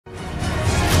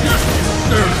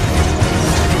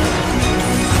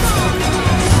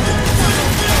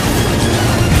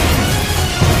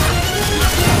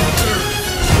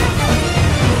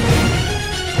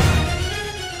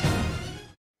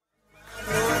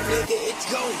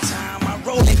go time. I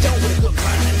roll it down with a good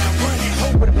line and I run it.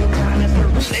 Hope with a good time. That's the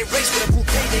relay race with a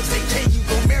bouquet. They say, "Hey, you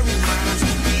gon' marry mine."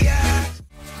 Yeah.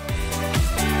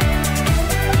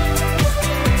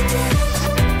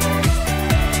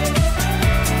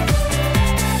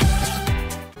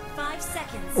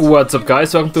 What's up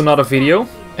guys, welcome to another video,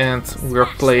 and we're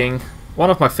playing one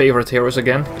of my favorite heroes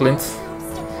again, Clint.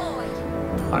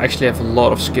 I actually have a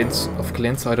lot of skins of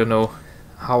Clint. I don't know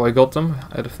how I got them.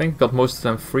 I think got most of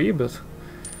them free, but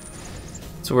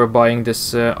so we're buying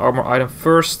this armor item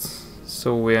first,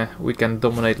 so we can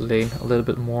dominate lane a little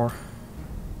bit more.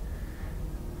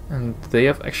 And they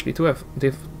have actually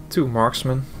two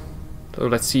marksmen. So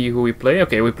let's see who we play.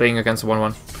 Okay, we're playing against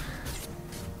 1-1.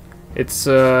 It's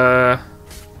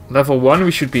level 1.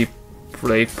 We should be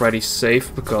played pretty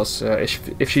safe because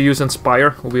if she uses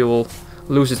Inspire, we will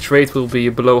lose the trait. Will be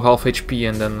below half HP,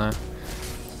 and then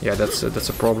yeah, that's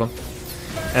a problem.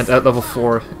 And at level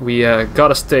 4, we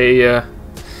gotta stay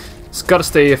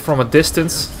from a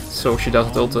distance, so she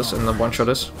doesn't ult us and then one-shot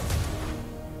us.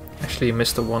 Actually,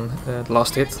 missed the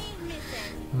last hit.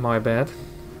 My bad.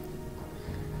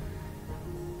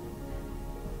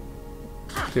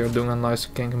 They're doing a nice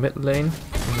gank mid lane.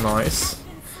 Nice.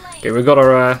 Okay, we got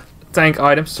our tank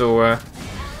item, so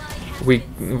we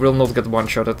will not get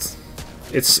one-shotted.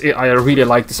 I really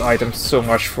like this item so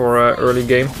much for early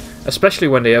game, especially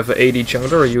when they have an AD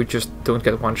jungler. You just don't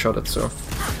get one-shotted. So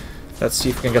let's see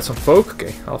if we can get some poke.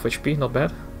 Okay, half HP, not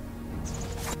bad.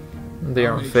 They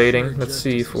are invading. Let's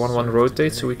see if 1-1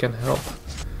 rotates so we can help.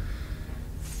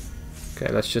 Okay,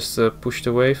 let's just push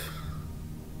the wave.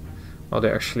 Oh,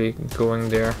 they're actually going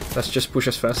there. Let's just push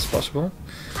as fast as possible.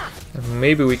 And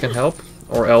maybe we can help,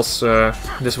 or else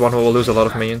this one will lose a lot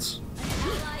of minions.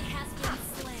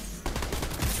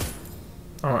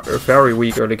 Oh, a very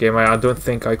weak early game. I don't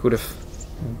think I could have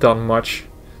done much,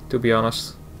 to be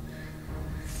honest.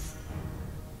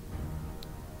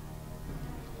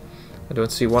 I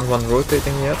don't see 1-1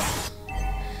 rotating yet.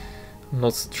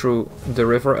 Not through the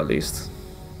river, at least.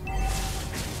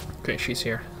 Okay, she's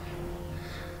here.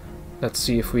 Let's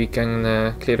see if we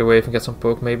can clear the wave and get some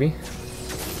poke, maybe.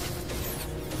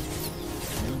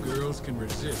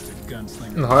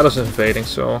 The Hyla's invading,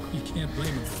 so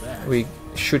we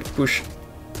should push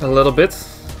a little bit.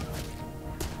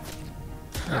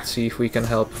 Let's see if we can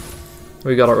help.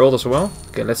 We got our ult as well.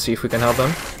 Okay, let's see if we can help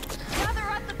them.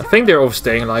 I think they're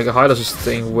overstaying, like Hyla's is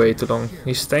staying way too long.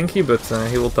 He's tanky, but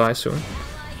he will die soon.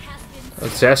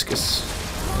 Zesk is...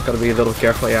 gotta be a little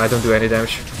careful. Yeah, I don't do any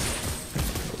damage.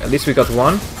 At least we got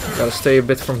one. Gotta stay a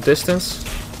bit from distance.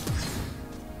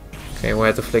 Okay, we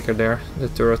had to flicker there. The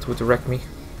turret would wreck me.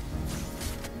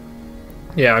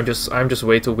 Yeah, I'm just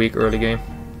way too weak early game.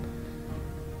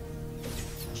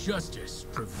 Justice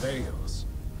prevails.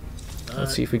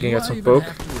 Let's see if we can get some poke.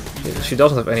 She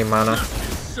doesn't have any mana.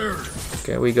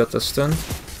 Okay, we got the stun.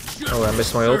 Oh, I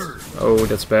missed my ult. Oh,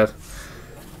 that's bad.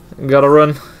 Gotta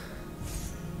run.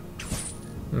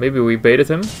 Maybe we baited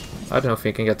him. I don't know if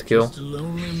he can get the kill.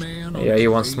 Yeah, he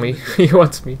wants me. He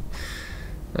wants me.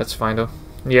 That's fine though.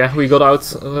 Yeah, we got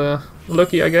out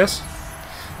lucky, I guess.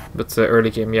 But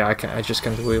early game, yeah, I just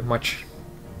can't do much.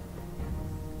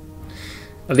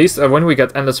 At least when we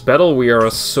get endless battle, we are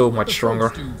so much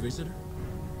stronger.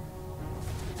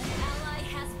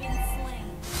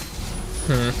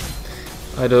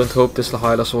 I don't hope this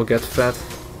Hylas will get fed.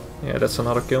 Yeah, that's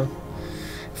another kill.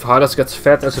 If Hylas gets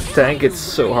fed as a tank, it's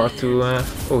so hard to...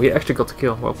 Oh, he actually got the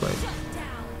kill. Well played.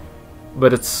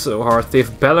 But it's so hard. They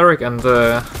have Belleric and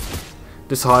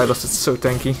this Hylas, it's so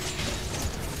tanky.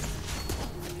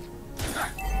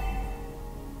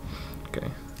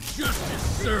 Okay.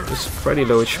 He's pretty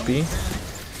low HP.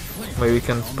 Maybe we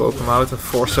can poke him out and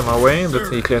force him away, but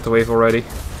he cleared the wave already.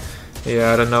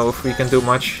 Yeah, I don't know if we can do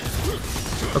much.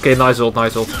 Okay, nice ult,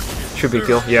 nice ult. Should be a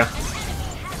kill, yeah.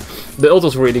 The ult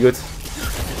was really good.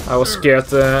 I was scared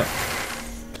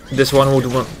this one would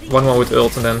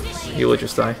ult and then he will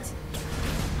just die.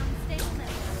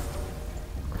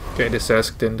 Okay, this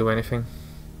Zesk didn't do anything.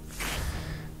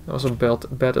 That was a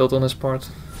bad ult on his part.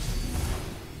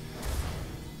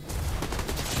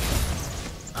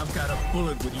 I've got a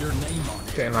bullet with your name on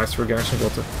it. Okay, nice for Garrison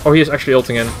got it. Oh, he is actually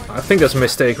ulting in. I think that's a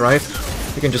mistake, right?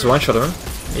 You can just one-shot him.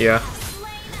 Yeah.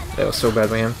 That was so bad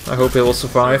by him. I hope he will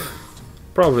survive.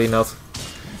 Probably not.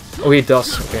 Oh, he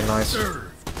does. Okay, nice.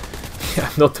 Yeah,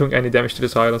 I'm not doing any damage to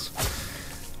this Hylas.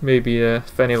 Maybe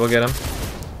Fanny will get him.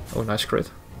 Oh, nice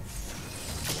crit.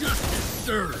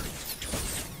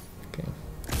 Okay.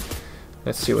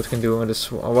 Let's see what we can do with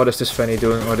this. What is this Fanny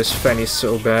doing? Oh, this Fanny is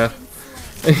so bad.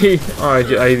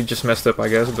 I just messed up, I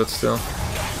guess, but still.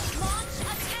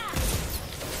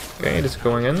 Okay, this is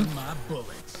going in.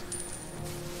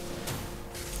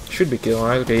 Should be kill,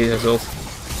 right? Okay, he has ult.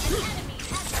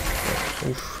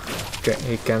 Oof. Okay,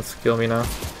 he can't kill me now.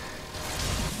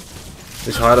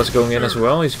 This Hyla's going in as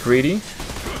well, he's greedy.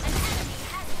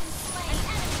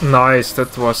 Nice,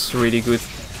 that was really good.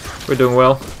 We're doing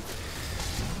well.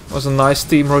 Was a nice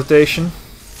team rotation.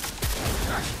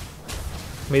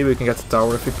 Maybe we can get the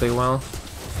tower if we play well.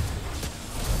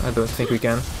 I don't think we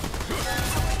can.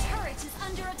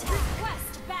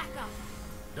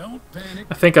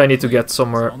 I think I need to get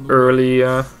somewhere early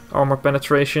armor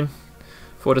penetration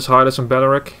for this Hylas and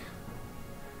Beleric.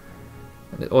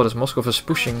 Oh, this Moskov is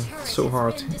pushing so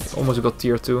hard. He almost got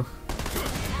tier 2.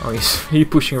 Oh, he's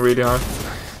pushing really hard.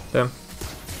 Damn.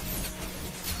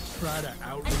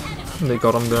 They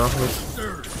got him there.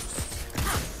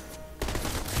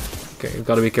 Okay, you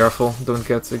gotta be careful. Don't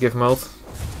give him ult.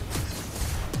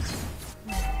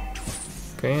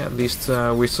 Okay, at least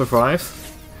we survived.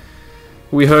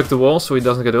 We hugged the wall so he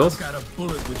doesn't get ult.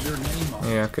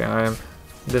 Yeah, okay, I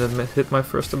didn't hit my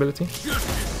first ability.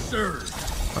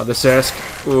 Oh, the Sask.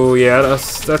 Oh yeah, that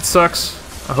sucks.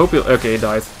 I hope he'll... Okay, he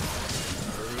died.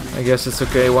 I guess it's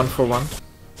okay, 1 for 1.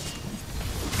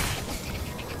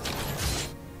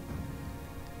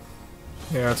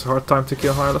 Yeah, it's a hard time to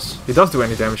kill Hylas. He doesn't do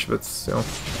any damage, but still.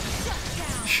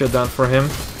 Shut down for him.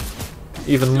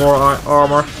 Even more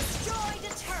armor.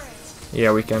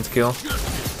 Yeah, we can't kill.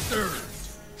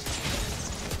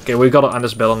 Okay, we gotta end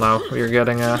this battle now. We're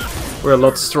getting we're a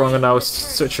lot stronger now. It's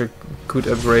such a good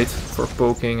upgrade for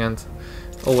poking and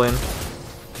all in.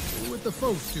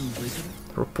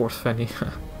 Report Fanny.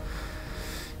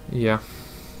 Yeah.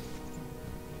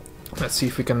 Let's see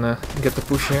if we can get the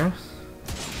push here.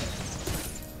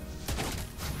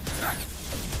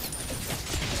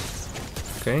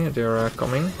 Okay, they're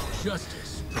coming.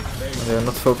 They're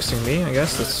not focusing me, I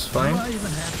guess, that's fine.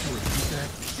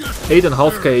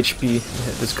 8.5k HP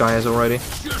this guy has already.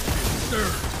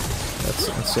 That's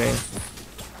insane.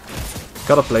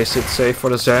 Gotta place it safe for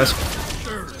the Zask.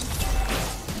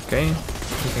 Okay,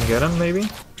 we can get him maybe.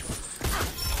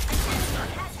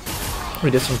 We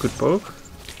did some good poke.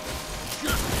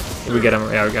 We get him,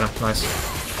 yeah, we get him, nice.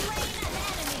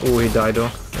 Oh, he died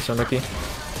though, that's unlucky.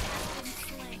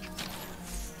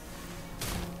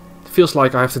 Feels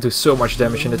like I have to do so much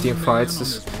damage in the team fights.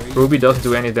 This Ruby doesn't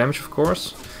do any damage, of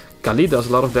course. Kali does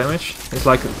a lot of damage. It's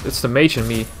like it's the mage and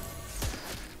me.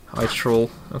 I troll.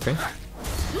 Okay.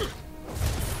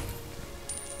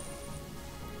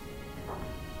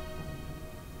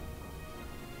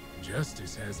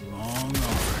 Justice has long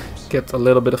arms. Get a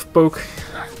little bit of poke.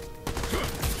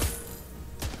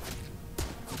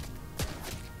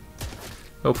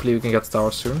 Hopefully we can get the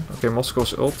tower soon. Okay,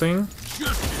 Moscow's ulting.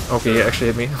 Okay, he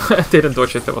actually hit me. I didn't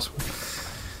dodge it, that was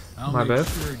my bad.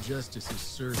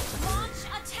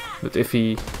 But if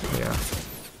he, yeah,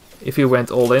 if he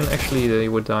went all in, actually he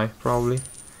would die, probably.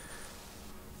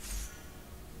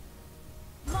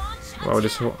 Wow,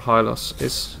 this Hylas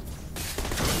is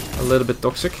a little bit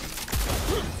toxic.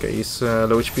 Okay, he's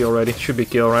low HP already. Should be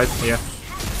kill, right? Yeah.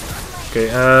 Okay,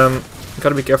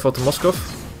 gotta be careful to Moskov.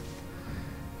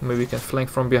 Maybe we can flank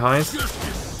from behind.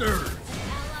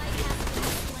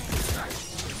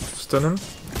 Stun him.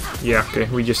 Yeah, okay,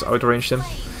 we just outranged him.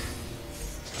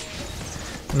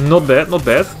 Not bad, not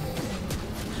bad.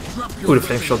 Ooh, the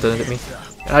flame shot didn't hit me.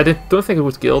 I don't think it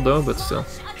would kill though, but still.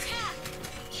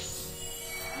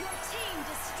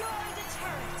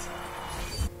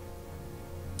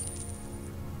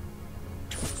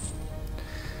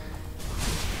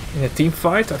 In a team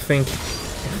fight, I think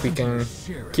if we can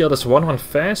kill this 1-1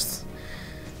 fast,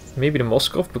 maybe the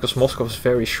Moskov, because Moskov is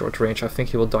very short range. I think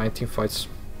he will die in team fights.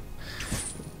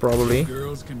 Probably.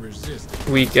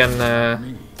 We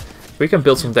can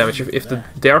build some damage if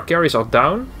their carries are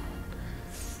down.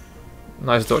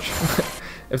 Nice dodge.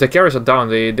 If the carries are down,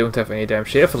 they don't have any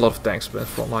damage. They have a lot of tanks in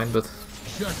front line, but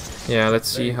yeah, let's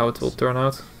see how it will turn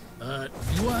out.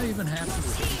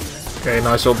 Okay,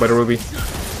 nice ult by the Ruby.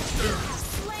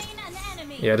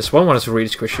 Yeah, this 1-1 is really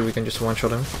squishy. We can just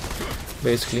one-shot him,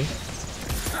 basically.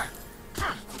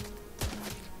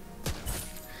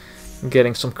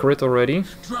 Getting some crit already.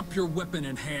 Drop your weapon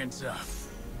and hands up.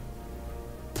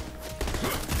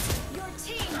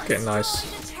 Okay, nice.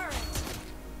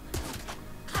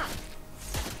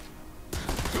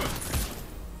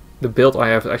 The build I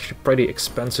have is actually pretty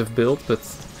expensive build, but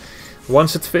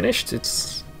once it's finished,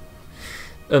 it's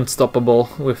unstoppable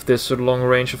with this long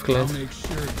range of Clint. I'll make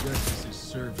sure justice is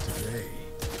served today.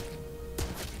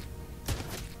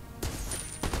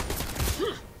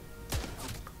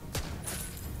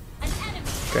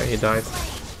 Okay, he died.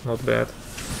 Not bad.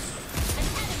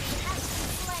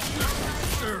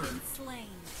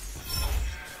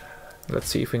 Let's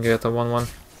see if we can get a 1-1.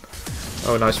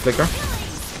 Oh, nice flicker.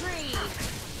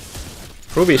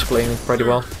 Ruby is playing pretty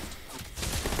well.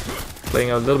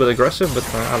 Playing a little bit aggressive, but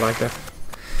I like that.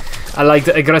 I like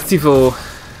the aggressivo.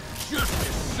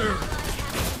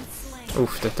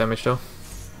 Oof, that damage though.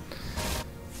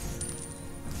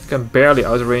 Can barely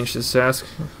outrange this Zask.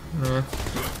 Yeah.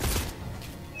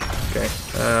 Okay,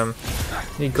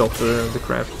 he got the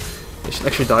crab. He's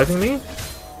actually diving me.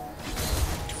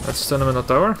 Let's stun him in the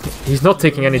tower. He's not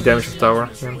taking any damage from tower.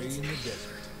 Yeah.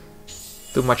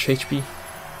 Too much HP.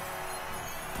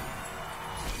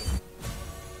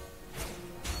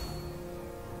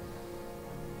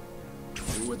 Do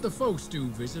what the folks do,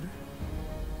 visitor.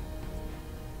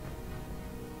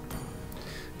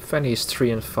 Fanny is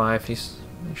 3 and 5.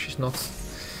 She's not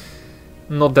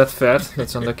that fat.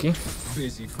 That's unlucky.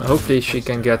 Hopefully she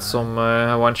can get some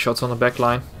one shots on the back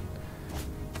line.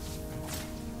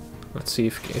 Let's see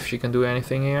if she can do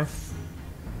anything here.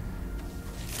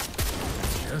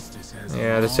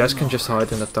 Yeah, the Zask can just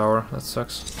hide in the tower. That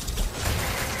sucks.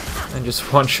 And just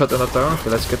one shot in the tower. Okay,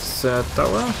 let's get this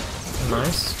tower.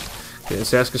 Nice. Okay, the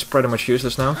Zask is pretty much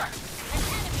useless now.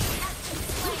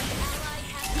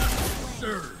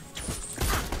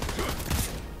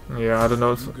 Yeah, I don't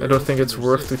know. I don't think it's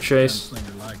worth to chase.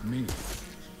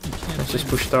 Let's just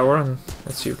push tower and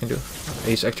let's see what we can do.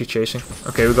 He's actually chasing.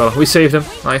 Okay, we got him. We saved him.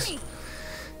 Nice.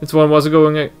 This one was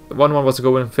going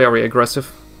very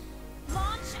aggressive.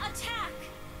 Launch attack.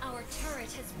 Our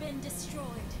turret has been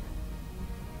destroyed.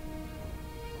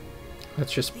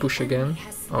 Let's just push again.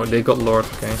 Oh, they got Lord.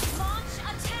 Okay,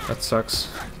 that sucks.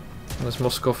 There's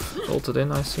Moskov ulted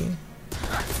in. I see.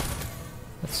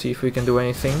 Let's see if we can do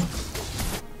anything.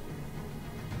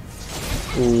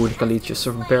 Ooh, the Khalid just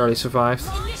barely survived.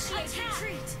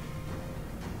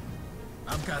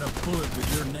 I've got a bullet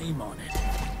with your name on it.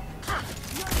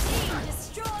 Your team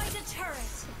destroyed a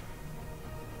turret.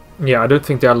 Yeah, I don't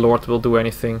think their Lord will do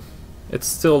anything. It's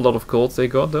still a lot of gold they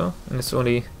got though, and it's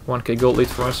only 1k gold lead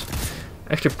for us.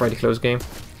 Actually, pretty close game.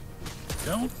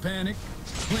 Don't panic.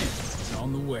 Clint is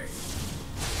on the way.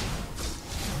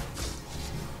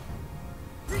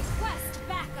 Request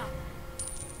backup.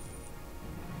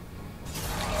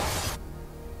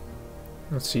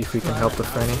 Let's see if we can help the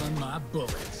Fanny. My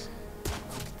bullets.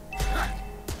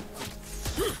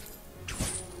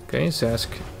 Okay, Zask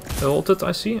ulted,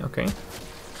 I see. Okay.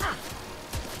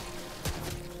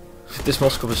 This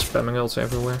Moskov is spamming ults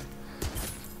everywhere.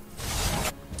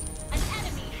 An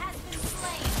enemy has been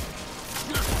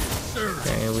slain.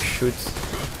 Okay, we should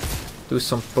do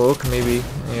some poke, maybe.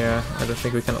 Yeah, I don't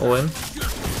think we can all in.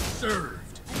 Served.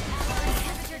 Our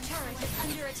inhibitor turret is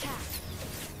under attack.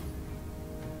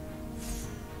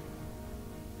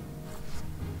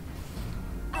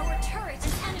 Our turret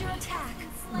is under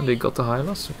attack. They got the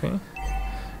Hylas, okay.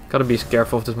 Gotta be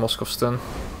careful of this Moskov stun.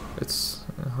 It's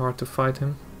hard to fight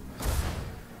him.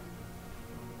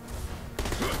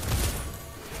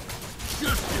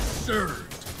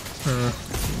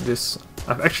 This...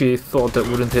 I've actually thought that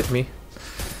wouldn't hit me.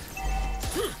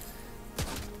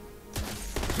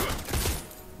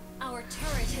 Our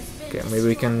turret has been Okay, maybe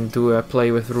we can do a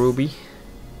play with Ruby.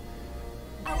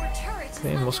 Our turret is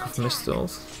Okay, under Moskov attack. missed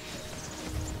ult.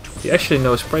 He actually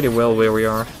knows pretty well where we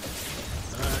are.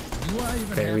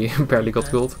 Okay, we barely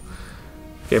got gold.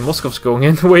 Okay, Moskov's going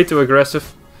in, way too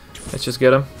aggressive. Let's just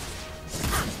get him.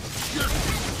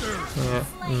 Yeah,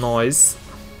 nice.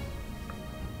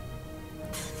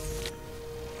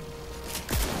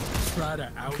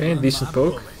 Okay, decent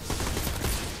poke.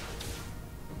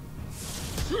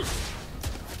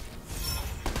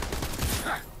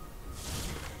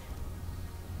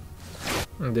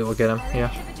 And they will get him, yeah.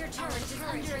 Inhibitor turret is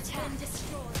under attack.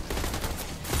 Destroyed.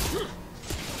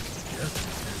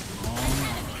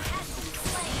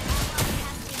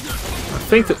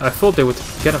 I thought they would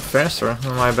get him faster.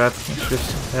 Oh, my bad.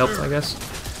 Just helped, I guess.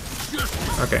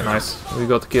 Okay, nice. We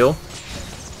got the kill.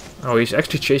 Oh, he's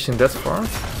actually chasing that far.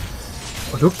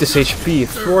 Oh, look this HP.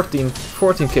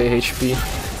 14k HP.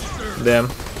 Damn.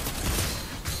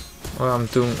 Well, I'm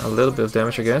doing a little bit of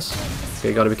damage, I guess.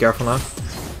 Okay, gotta be careful now.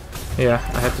 Yeah,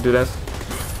 I had to do that.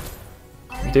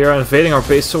 They are invading our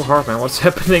base so hard, man. What's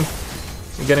happening?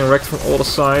 We're getting wrecked from all the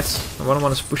sides. The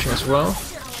 1-1 is pushing as well.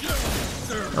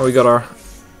 Oh, we got our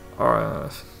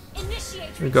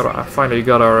finally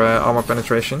got our armor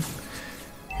penetration.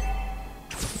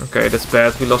 Okay, that's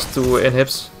bad. We lost 2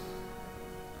 inhibs.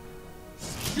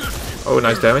 Oh,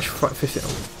 nice damage. 15.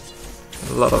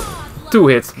 A lot of 2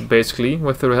 hits basically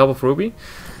with the help of Ruby.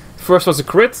 First was a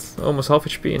crit, almost half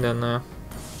HP, and then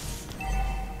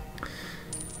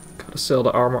gotta sell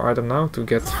the armor item now to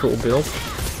get full build.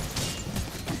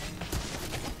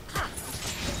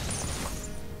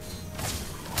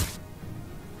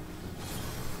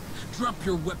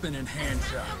 your weapon and hand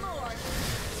job.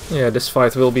 Yeah, this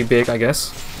fight will be big, I guess.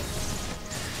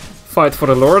 Fight for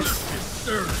the Lord.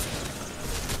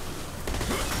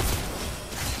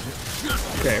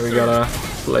 Okay, we gotta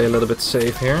play a little bit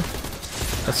safe here.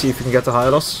 Let's see if we can get the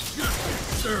Hylos.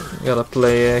 We gotta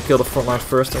play kill the frontline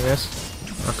first, I guess.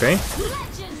 Okay.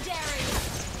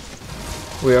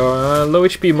 We are low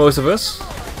HP, most of us.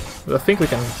 But I think we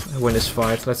can win this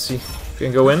fight. Let's see if we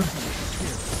can go in.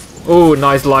 Oh,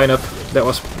 nice lineup. That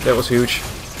was huge.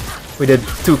 We did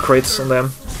 2 crits on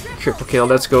them. Triple kill,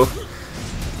 let's go.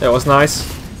 That was nice.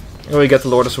 And we get the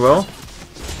Lord as well.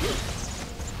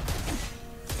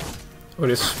 Oh,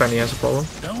 this Fanny has a problem.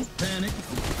 Don't panic.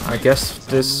 I guess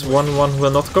this 1-1 will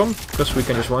not come, because we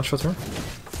can just one-shot her.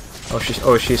 Oh,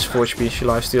 she's 4 HP, she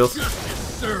lifestealed.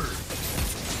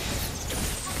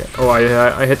 Okay. Oh,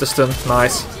 I hit the stun.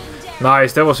 Nice.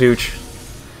 Nice, that was huge.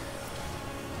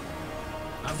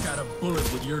 I've got a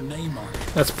bullet with your name on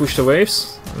it. Let's push the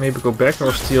waves. Maybe go back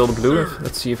or steal the blue.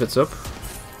 Let's see if it's up.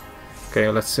 Okay,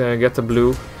 let's get the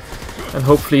blue. And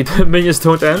hopefully the minions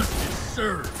don't end.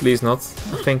 Please not.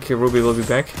 I think Ruby will be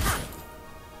back.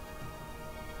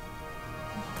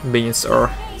 Minions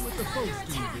are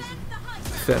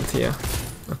vent, yeah.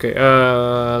 Okay,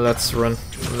 let's run.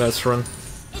 Let's run.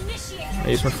 I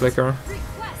use my flicker.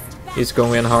 He's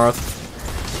going in hard.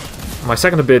 My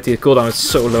second ability cooldown is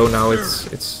so low now. It's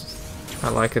I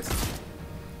like it.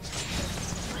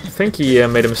 I think he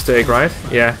made a mistake, right?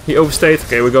 Yeah, he overstayed.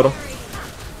 Okay, we got him.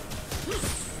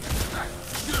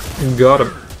 Got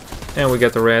him. And we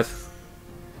get the red.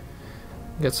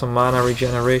 Get some mana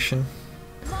regeneration.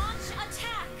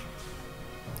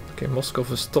 Okay, Moskov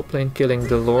is top lane killing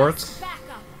the Lord.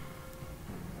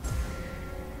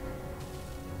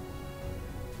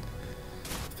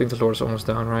 I think the Lord is almost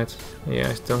down, right? Yeah,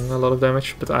 he's done a lot of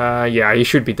damage, but yeah, he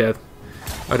should be dead.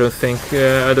 I don't think.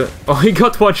 Oh, he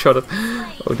got one-shotted.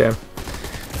 Oh damn.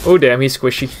 Oh damn, he's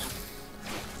squishy.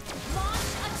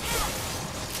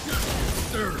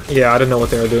 Yeah, I don't know what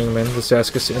they're doing, man. The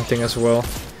Zask is inting as well.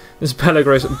 This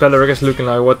Beleric is looking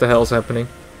like, what the hell is happening?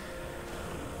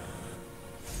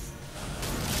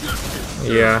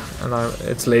 Yeah, and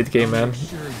it's late game, man.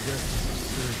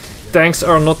 Tanks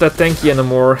are not that tanky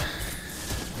anymore.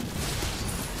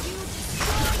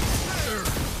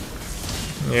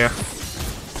 Yeah.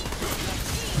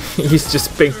 He's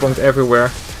just ping-ponged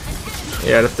everywhere.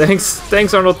 Yeah, the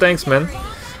tanks are not tanks, man.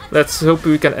 Let's hope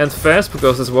we can end fast,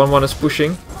 because this 1-1 is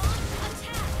pushing.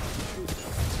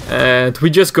 And we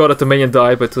just got it, the minion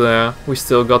died, but we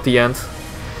still got the end.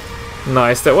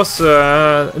 Nice, that was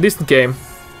a decent game.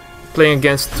 Playing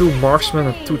against 2 marksmen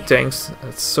and 2 tanks.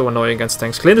 It's so annoying against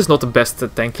tanks. Clint is not the best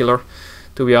tank killer,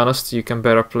 to be honest. You can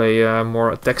better play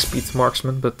more attack speed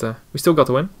marksman, but we still got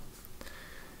the win.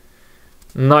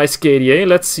 Nice KDA.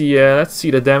 Let's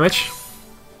see the damage.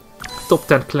 Top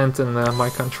 10 Clint in my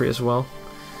country as well.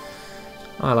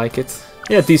 I like it.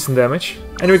 Yeah, decent damage.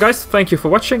 Anyway guys, thank you for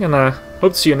watching, and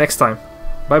hope to see you next time.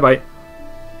 Bye bye.